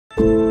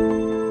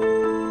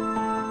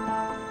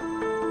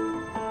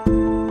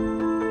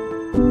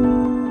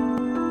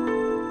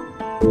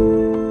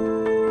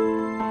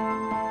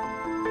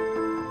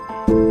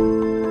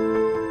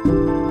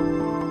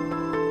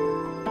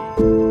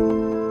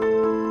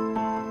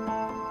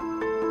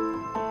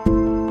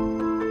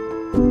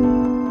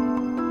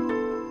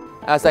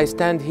As I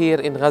stand here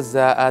in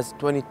Gaza as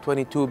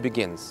 2022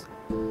 begins,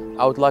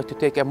 I would like to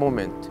take a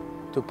moment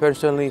to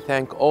personally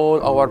thank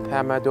all our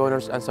Pama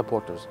donors and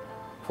supporters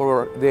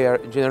for their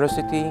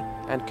generosity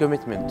and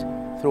commitment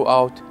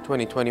throughout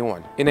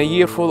 2021. In a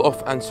year full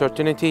of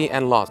uncertainty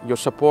and loss, your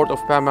support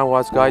of Pama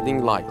was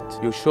guiding light.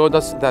 You showed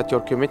us that your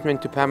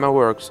commitment to Pama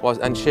works was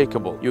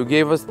unshakable. You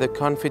gave us the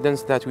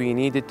confidence that we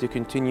needed to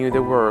continue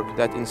the work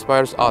that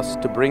inspires us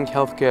to bring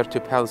healthcare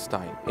to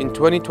Palestine. In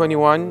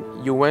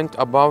 2021, you went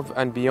above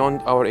and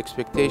beyond our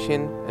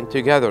expectation, and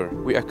together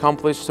we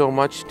accomplished so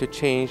much to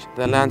change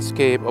the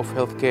landscape of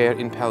healthcare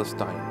in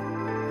Palestine.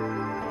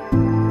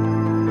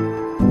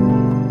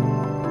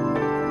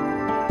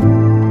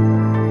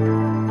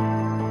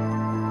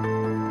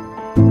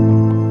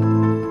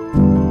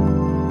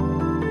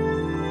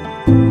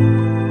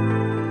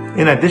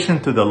 In addition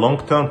to the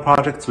long-term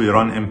projects we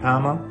run in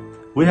Pama,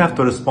 we have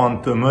to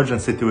respond to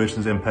emergent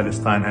situations in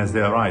Palestine as they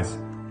arise.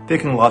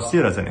 Taking last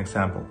year as an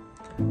example,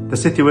 the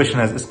situation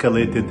has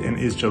escalated in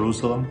East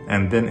Jerusalem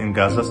and then in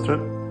Gaza Strip,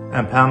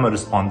 and Pama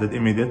responded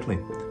immediately.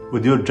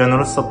 With your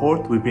generous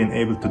support, we've been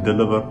able to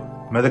deliver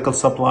medical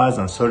supplies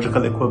and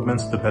surgical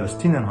equipment to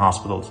Palestinian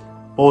hospitals,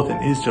 both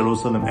in East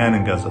Jerusalem and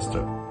in Gaza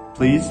Strip.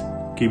 Please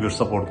keep your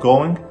support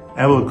going,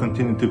 and we will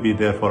continue to be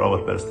there for our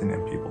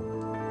Palestinian people.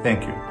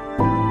 Thank you.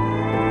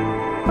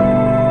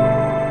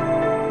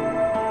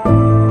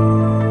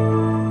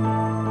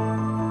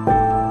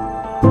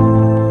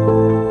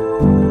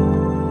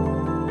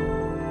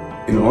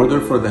 In order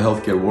for the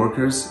healthcare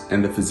workers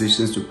and the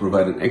physicians to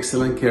provide an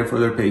excellent care for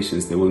their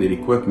patients, they will need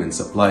equipment,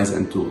 supplies,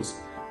 and tools.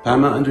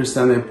 Pama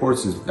understands the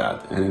importance of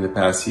that, and in the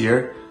past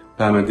year,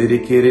 Pama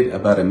dedicated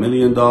about $1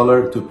 million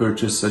to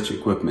purchase such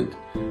equipment,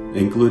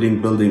 including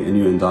building a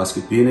new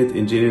endoscopy unit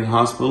in Jenin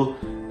Hospital,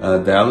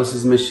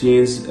 dialysis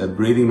machines,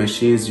 breathing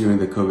machines during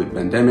the COVID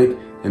pandemic,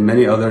 and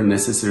many other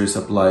necessary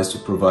supplies to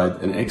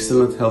provide an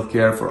excellent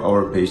healthcare for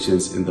our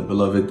patients in the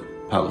beloved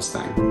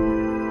Palestine.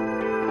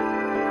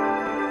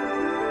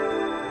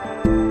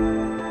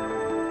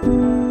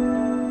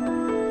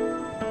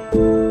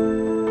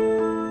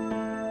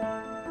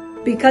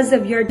 Because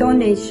of your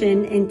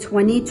donation in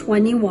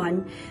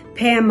 2021,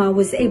 Pama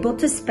was able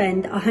to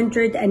spend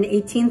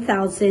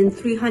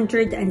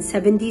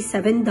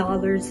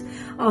 $118,377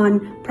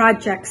 on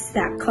projects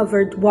that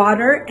covered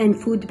water and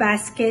food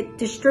basket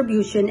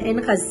distribution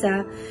in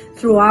Gaza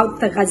throughout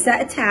the Gaza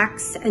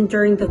attacks and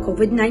during the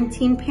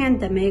COVID-19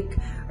 pandemic,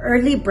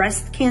 early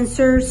breast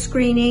cancer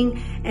screening,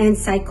 and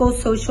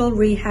psychosocial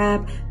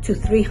rehab to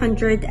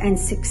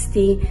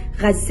 360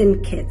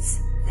 Gazan kids.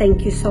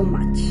 Thank you so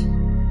much.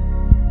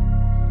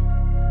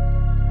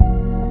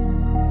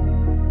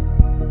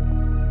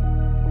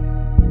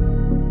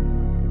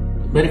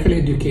 Medical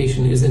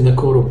education is in the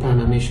core of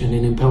Pama mission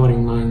in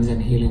empowering minds and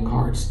healing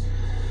hearts.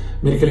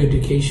 Medical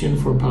education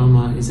for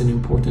Pama is an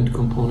important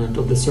component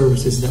of the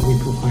services that we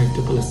provide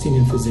to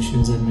Palestinian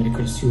physicians and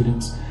medical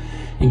students.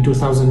 In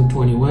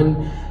 2021,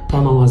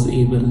 Pama was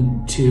able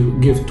to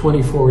give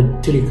 24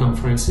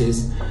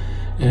 teleconferences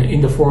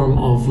in the form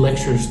of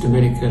lectures to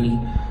medical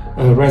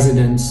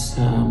residents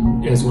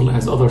as well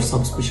as other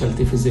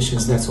subspecialty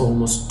physicians. That's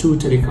almost 2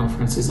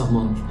 teleconferences a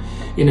month.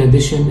 In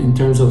addition, in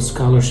terms of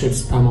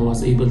scholarships, Pama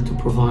was able to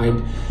provide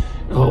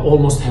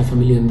almost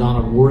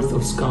 $500,000 worth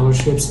of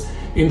scholarships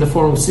in the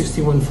form of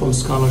 61 full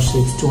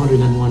scholarships,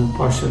 201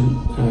 partial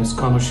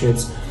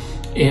scholarships,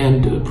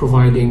 and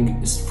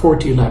providing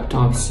 40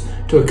 laptops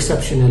to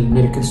exceptional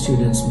medical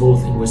students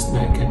both in West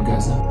Bank and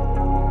Gaza.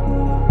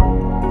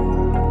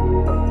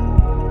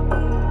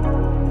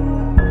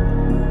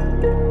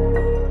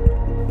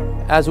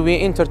 As we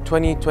enter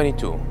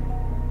 2022,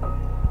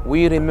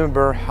 we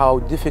remember how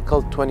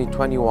difficult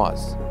 2020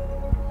 was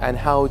and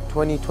how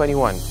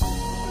 2021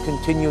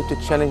 continued to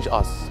challenge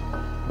us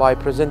by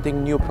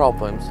presenting new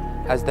problems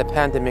as the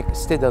pandemic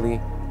steadily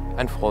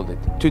unfolded.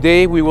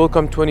 Today we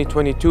welcome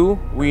 2022.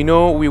 We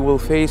know we will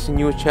face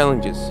new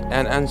challenges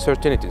and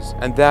uncertainties,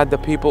 and that the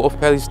people of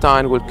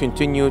Palestine will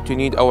continue to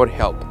need our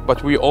help.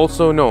 But we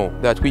also know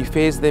that we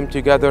face them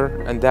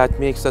together, and that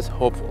makes us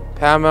hopeful.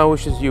 Pama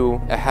wishes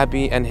you a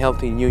happy and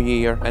healthy new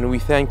year, and we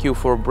thank you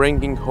for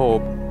bringing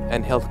hope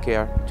and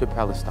healthcare to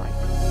Palestine.